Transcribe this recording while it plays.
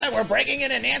right, we're breaking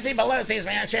into Nancy Pelosi's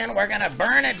mansion. We're gonna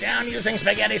burn it down using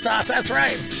spaghetti sauce. That's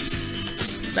right.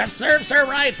 That serves her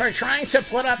right for trying to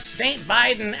put up Saint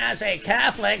Biden as a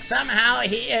Catholic. Somehow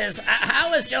he is.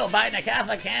 How is Joe Biden a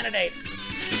Catholic candidate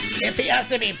if he has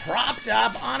to be propped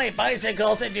up on a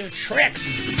bicycle to do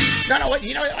tricks? No,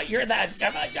 you're that.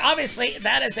 Obviously,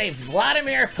 that is a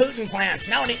Vladimir Putin plan.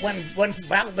 Now, when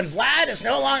Vlad is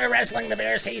no longer wrestling the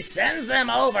bears, he sends them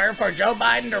over for Joe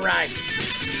Biden to ride.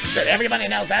 But everybody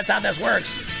knows that's how this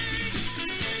works.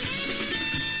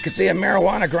 You can see a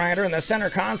marijuana grinder in the center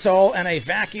console and a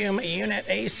vacuum unit,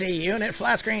 AC unit,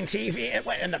 flat screen TV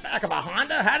in the back of a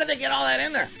Honda. How did they get all that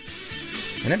in there?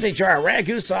 An empty jar of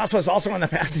ragu sauce was also in the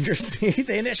passenger seat.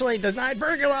 They initially denied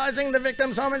burglarizing the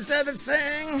victim's home, instead of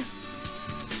saying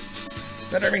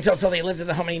that Irving told he lived in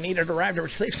the home and he needed to arrive to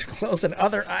retrieve clothes and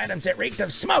other items. It reeked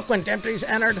of smoke when deputies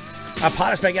entered. A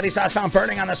pot of spaghetti sauce found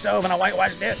burning on the stove and a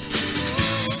whitewashed dish.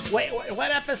 Wait,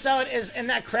 what episode is in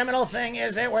that criminal thing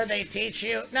is it where they teach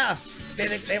you? No,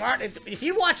 they aren't. If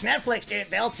you watch Netflix, dude,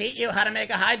 they'll teach you how to make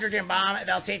a hydrogen bomb.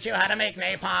 They'll teach you how to make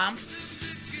napalm.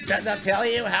 They'll tell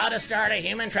you how to start a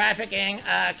human trafficking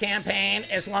campaign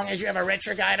as long as you have a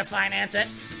richer guy to finance it.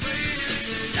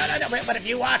 No, but if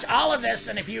you watch all of this,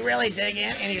 then if you really dig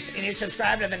in and you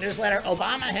subscribe to the newsletter,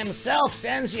 Obama himself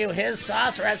sends you his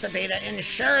sauce recipe to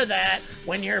ensure that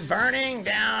when you're burning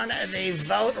down the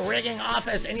vote rigging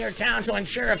office in your town to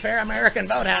ensure a fair American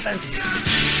vote happens,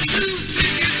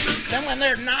 then when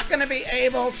they're not going to be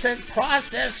able to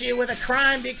process you with a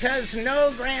crime because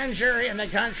no grand jury in the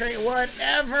country would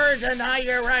ever deny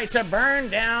your right to burn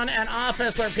down an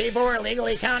office where people were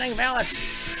legally counting ballots.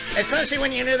 Especially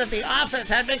when you knew that the office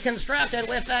had been constructed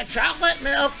with that chocolate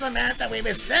milk cement that we've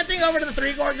been sending over to the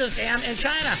Three Gorges Dam in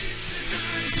China.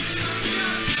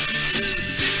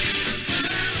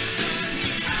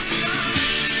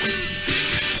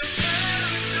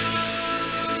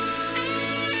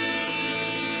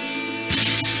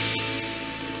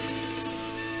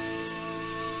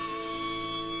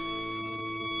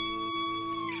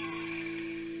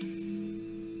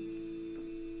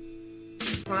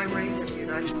 Crime rate in the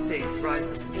United States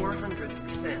rises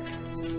 400%.